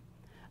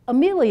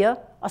 Amelia,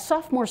 a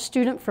sophomore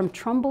student from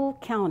Trumbull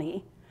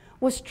County,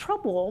 was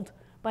troubled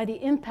by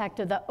the impact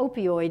of the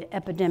opioid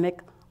epidemic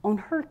on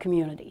her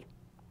community.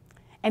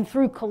 And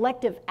through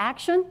collective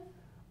action,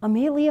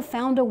 Amelia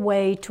found a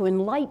way to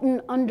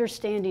enlighten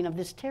understanding of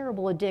this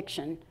terrible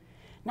addiction,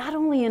 not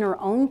only in her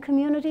own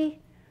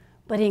community,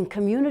 but in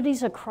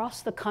communities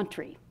across the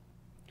country.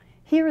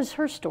 Here is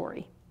her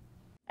story.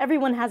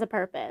 Everyone has a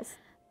purpose,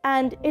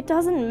 and it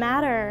doesn't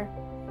matter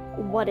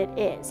what it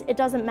is. It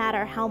doesn't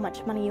matter how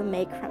much money you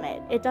make from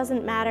it. It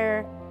doesn't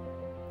matter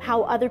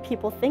how other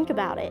people think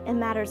about it. It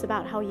matters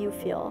about how you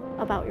feel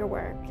about your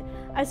work.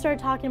 I started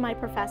talking to my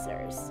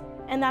professors,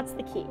 and that's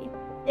the key.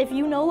 If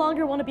you no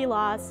longer want to be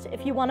lost,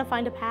 if you want to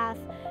find a path,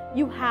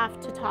 you have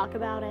to talk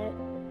about it.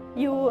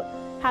 You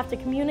have to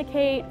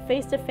communicate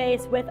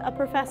face-to-face with a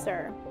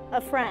professor, a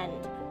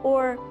friend,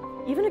 or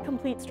even a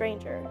complete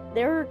stranger.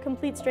 There are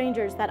complete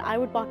strangers that I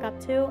would walk up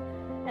to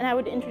and I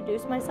would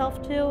introduce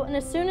myself to, and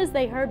as soon as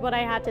they heard what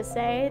I had to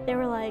say, they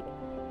were like,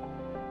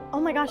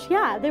 oh my gosh,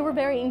 yeah, they were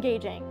very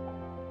engaging.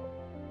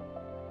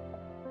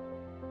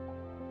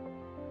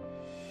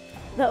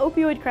 The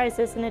opioid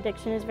crisis and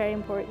addiction is very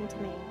important to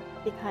me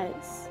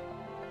because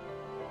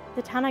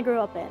the town I grew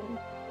up in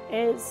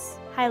is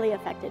highly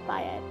affected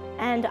by it.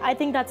 And I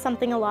think that's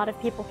something a lot of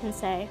people can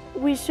say.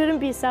 We shouldn't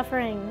be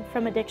suffering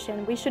from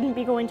addiction. We shouldn't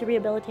be going to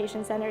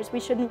rehabilitation centers. We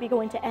shouldn't be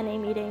going to NA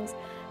meetings.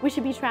 We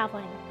should be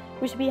traveling.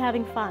 We should be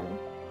having fun.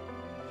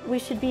 We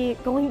should be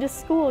going to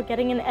school,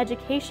 getting an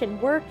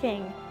education,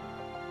 working,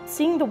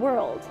 seeing the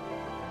world.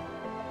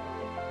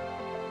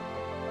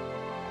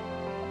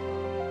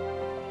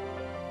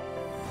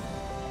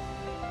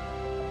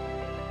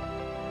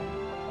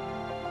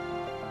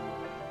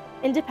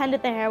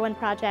 Independent the Heroin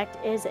Project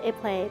is a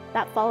play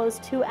that follows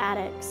two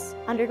addicts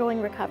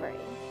undergoing recovery,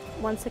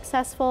 one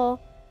successful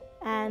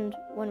and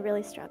one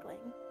really struggling.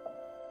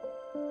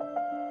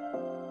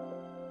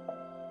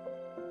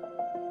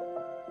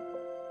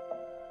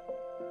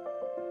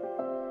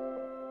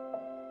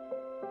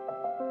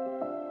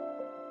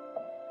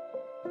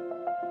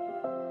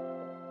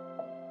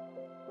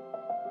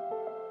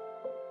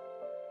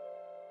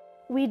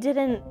 We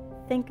didn't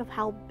think of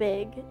how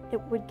big it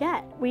would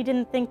get. We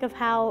didn't think of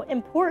how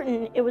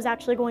important it was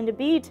actually going to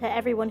be to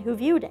everyone who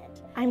viewed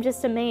it. I'm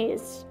just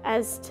amazed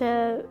as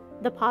to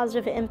the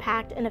positive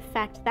impact and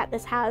effect that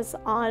this has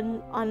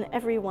on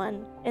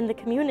everyone in the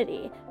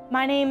community.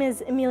 My name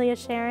is Amelia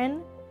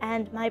Sharon,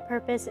 and my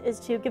purpose is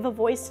to give a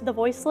voice to the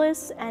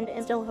voiceless and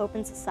instill hope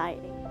in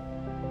society.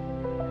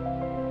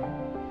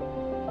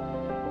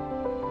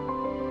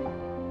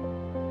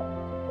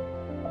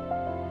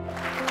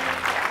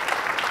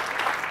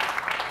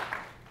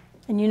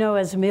 And you know,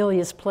 as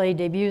Amelia's play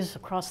debuts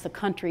across the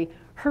country,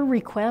 her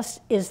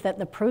request is that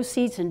the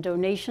proceeds and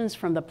donations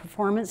from the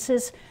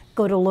performances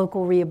go to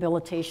local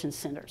rehabilitation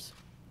centers.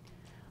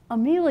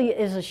 Amelia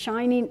is a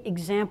shining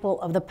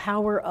example of the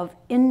power of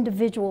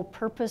individual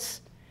purpose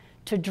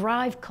to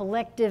drive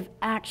collective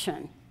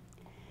action.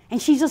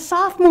 And she's a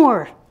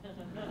sophomore.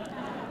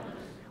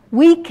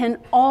 We can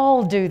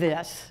all do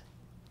this.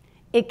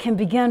 It can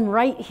begin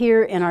right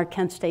here in our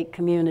Kent State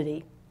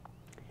community.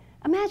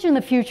 Imagine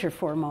the future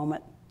for a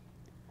moment.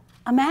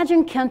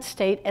 Imagine Kent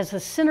State as the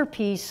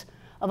centerpiece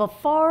of a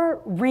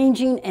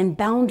far-ranging and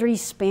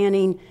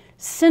boundary-spanning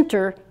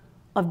center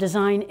of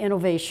design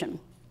innovation.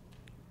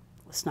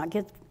 Let's not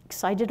get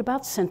excited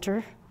about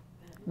center.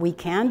 We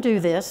can do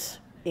this.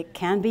 It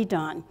can be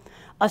done.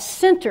 A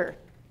center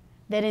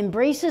that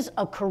embraces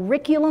a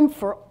curriculum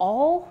for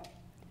all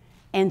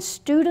and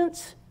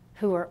students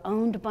who are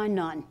owned by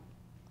none.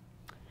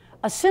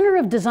 A center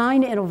of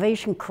design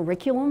innovation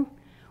curriculum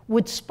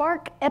would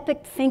spark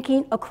epic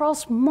thinking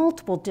across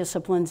multiple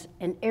disciplines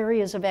and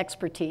areas of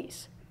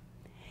expertise.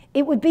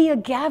 It would be a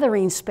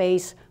gathering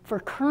space for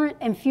current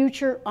and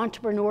future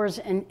entrepreneurs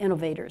and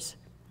innovators.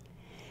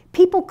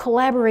 People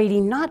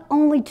collaborating not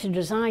only to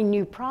design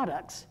new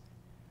products,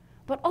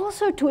 but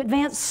also to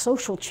advance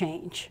social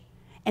change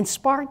and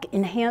spark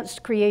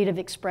enhanced creative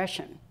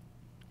expression.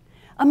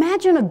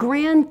 Imagine a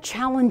grand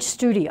challenge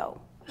studio,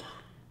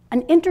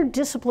 an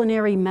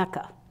interdisciplinary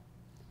mecca.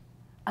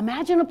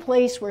 Imagine a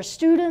place where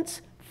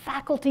students,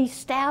 faculty,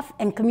 staff,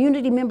 and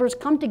community members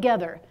come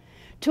together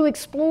to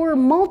explore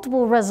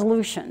multiple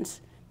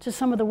resolutions to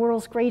some of the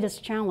world's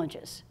greatest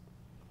challenges.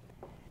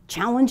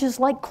 Challenges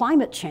like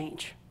climate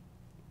change,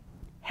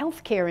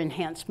 healthcare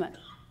enhancement,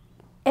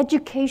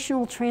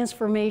 educational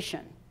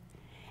transformation,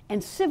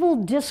 and civil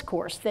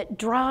discourse that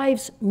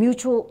drives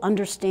mutual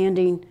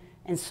understanding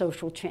and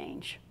social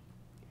change.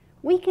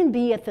 We can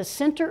be at the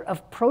center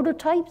of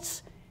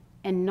prototypes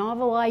and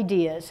novel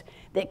ideas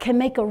that can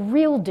make a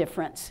real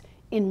difference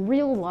in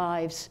real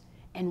lives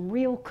and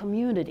real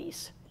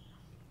communities.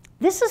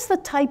 This is the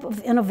type of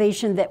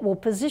innovation that will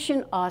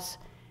position us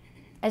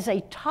as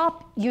a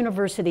top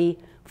university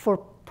for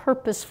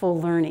purposeful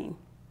learning,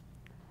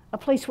 a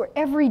place where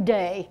every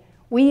day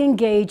we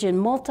engage in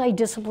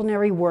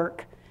multidisciplinary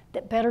work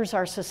that betters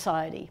our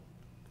society.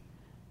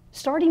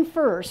 Starting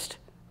first,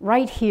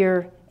 right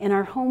here in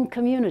our home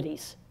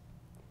communities.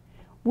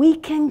 We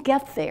can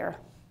get there.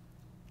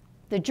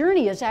 The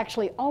journey has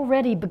actually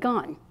already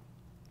begun.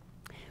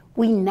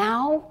 We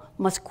now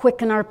must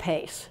quicken our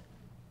pace.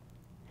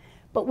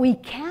 But we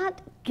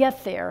can't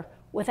get there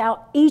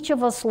without each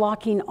of us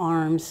locking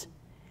arms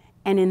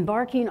and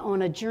embarking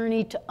on a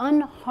journey to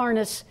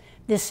unharness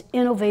this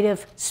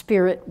innovative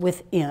spirit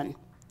within,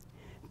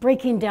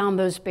 breaking down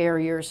those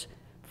barriers,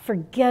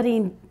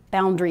 forgetting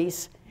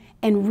boundaries,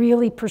 and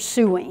really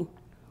pursuing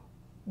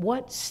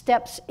what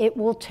steps it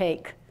will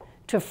take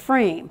to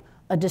frame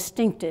a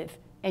distinctive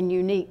and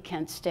unique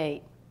Kent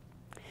State.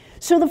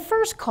 So the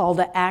first call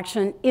to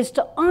action is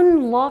to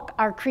unlock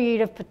our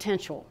creative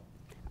potential,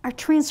 our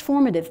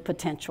transformative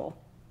potential,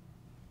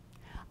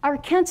 our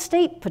Kent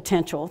State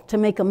potential to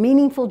make a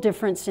meaningful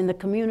difference in the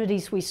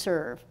communities we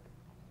serve.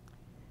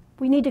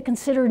 We need to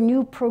consider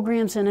new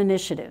programs and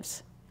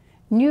initiatives,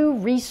 new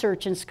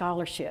research and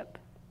scholarship,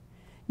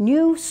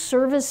 new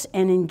service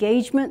and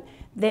engagement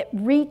that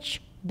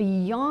reach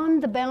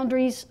beyond the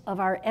boundaries of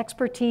our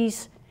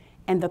expertise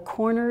and the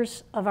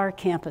corners of our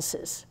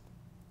campuses.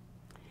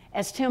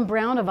 As Tim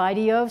Brown of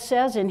IDEO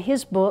says in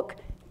his book,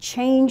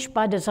 Change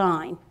by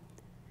Design,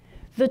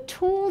 the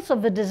tools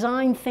of the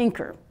design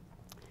thinker,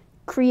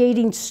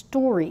 creating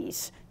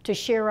stories to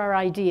share our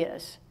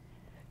ideas,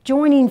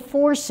 joining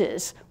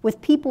forces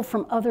with people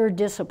from other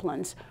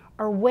disciplines,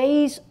 are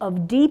ways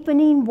of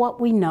deepening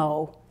what we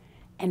know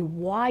and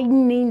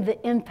widening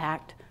the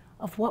impact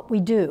of what we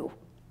do.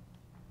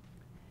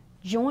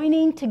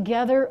 Joining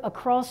together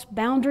across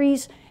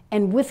boundaries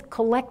and with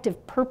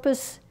collective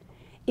purpose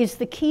is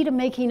the key to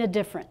making a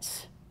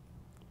difference.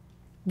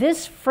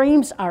 This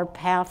frames our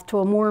path to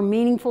a more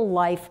meaningful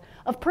life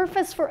of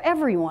purpose for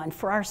everyone,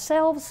 for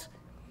ourselves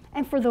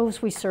and for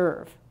those we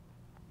serve.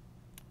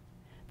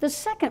 The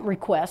second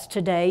request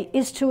today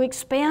is to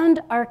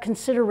expand our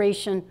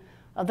consideration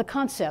of the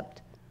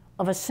concept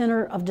of a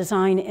Center of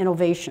Design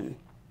Innovation.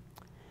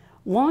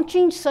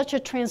 Launching such a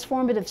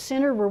transformative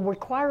center will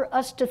require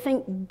us to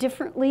think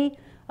differently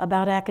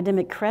about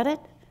academic credit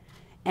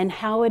and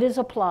how it is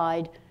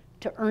applied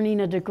to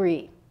earning a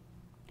degree.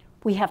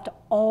 We have to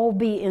all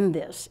be in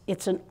this.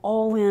 It's an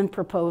all-in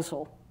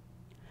proposal.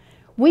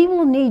 We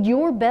will need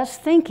your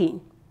best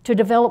thinking to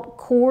develop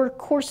core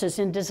courses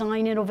in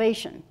design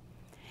innovation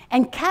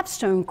and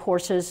capstone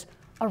courses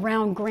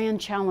around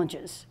grand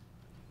challenges.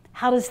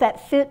 How does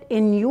that fit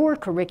in your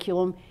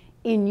curriculum,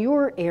 in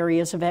your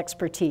areas of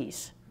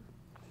expertise?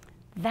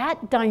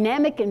 That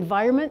dynamic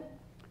environment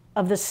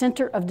of the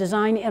Center of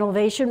Design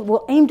Innovation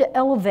will aim to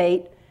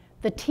elevate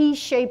the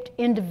T-shaped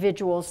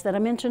individuals that I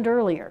mentioned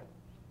earlier.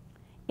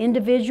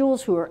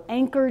 Individuals who are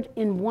anchored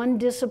in one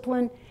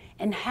discipline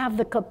and have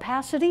the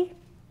capacity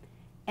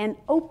and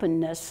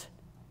openness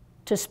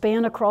to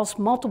span across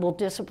multiple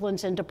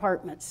disciplines and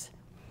departments.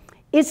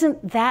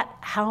 Isn't that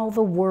how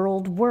the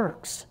world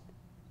works?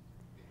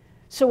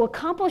 So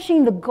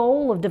accomplishing the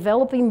goal of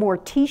developing more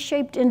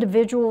T-shaped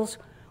individuals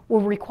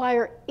will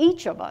require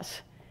each of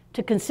us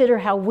to consider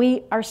how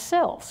we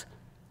ourselves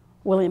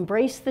will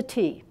embrace the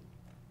T.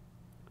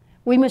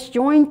 We must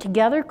join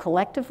together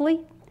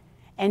collectively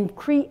and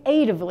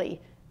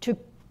creatively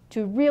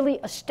to really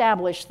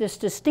establish this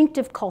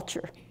distinctive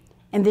culture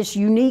and this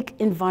unique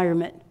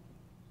environment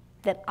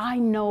that I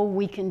know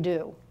we can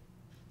do.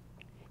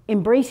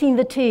 Embracing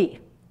the T,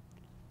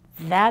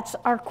 that's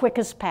our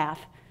quickest path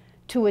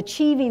to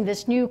achieving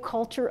this new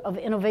culture of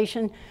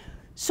innovation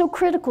so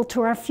critical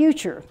to our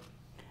future.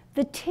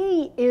 The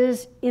T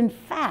is, in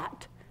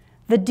fact,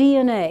 the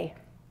DNA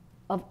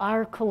of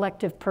our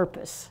collective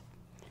purpose.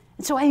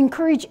 And so I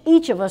encourage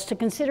each of us to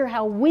consider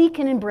how we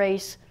can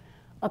embrace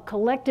a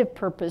collective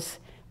purpose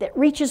that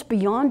reaches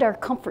beyond our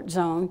comfort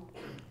zone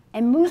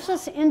and moves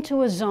us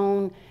into a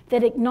zone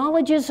that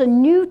acknowledges a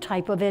new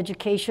type of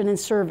education and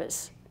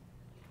service,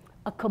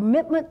 a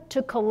commitment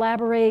to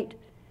collaborate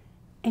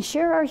and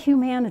share our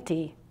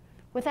humanity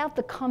without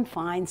the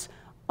confines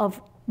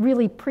of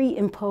really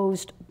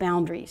pre-imposed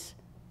boundaries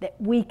that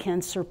we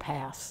can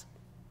surpass.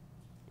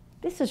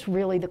 This is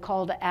really the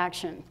call to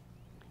action.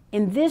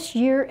 In this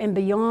year and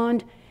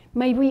beyond,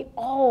 may we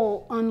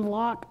all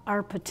unlock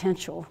our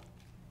potential,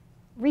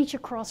 reach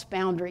across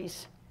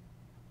boundaries,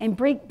 and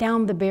break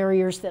down the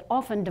barriers that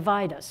often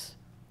divide us.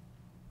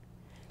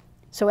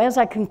 So as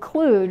I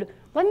conclude,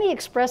 let me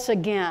express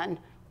again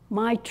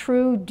my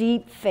true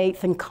deep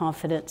faith and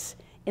confidence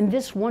in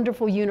this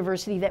wonderful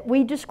university that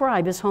we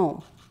describe as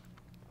home.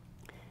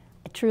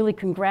 I truly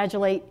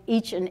congratulate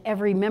each and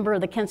every member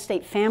of the Kent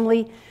State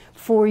family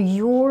for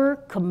your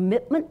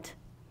commitment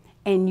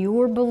and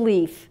your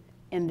belief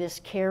in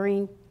this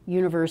caring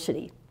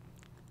university.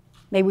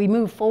 May we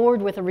move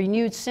forward with a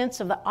renewed sense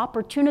of the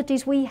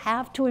opportunities we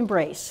have to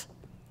embrace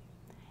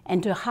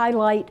and to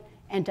highlight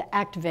and to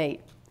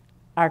activate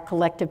our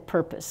collective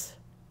purpose.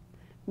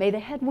 May the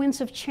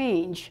headwinds of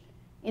change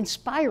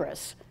inspire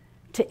us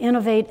to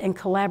innovate and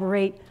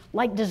collaborate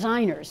like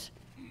designers,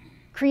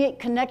 create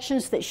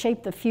connections that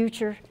shape the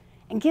future,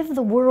 and give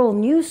the world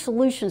new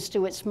solutions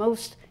to its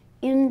most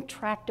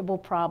intractable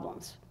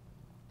problems.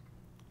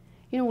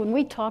 You know, when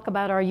we talk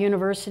about our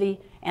university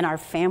and our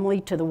family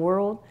to the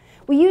world,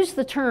 we use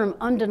the term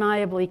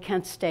undeniably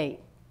Kent State.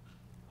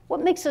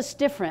 What makes us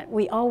different,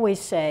 we always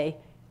say,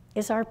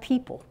 is our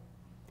people.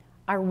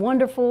 Our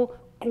wonderful,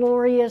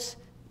 glorious,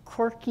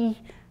 quirky,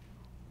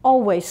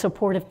 always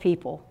supportive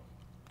people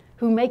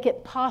who make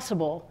it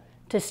possible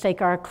to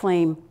stake our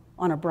claim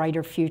on a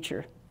brighter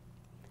future.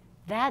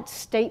 That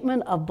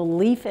statement of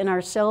belief in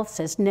ourselves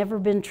has never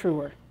been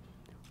truer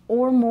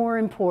or more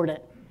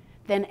important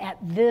than at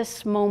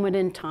this moment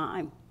in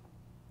time.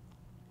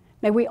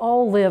 May we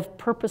all live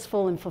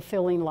purposeful and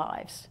fulfilling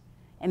lives,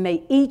 and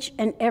may each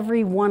and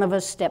every one of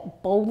us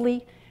step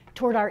boldly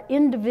toward our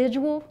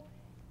individual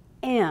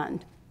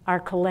and our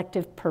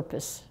collective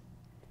purpose.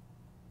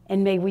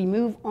 And may we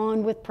move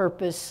on with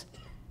purpose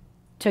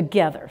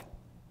together.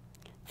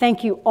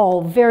 Thank you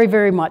all very,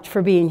 very much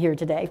for being here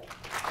today.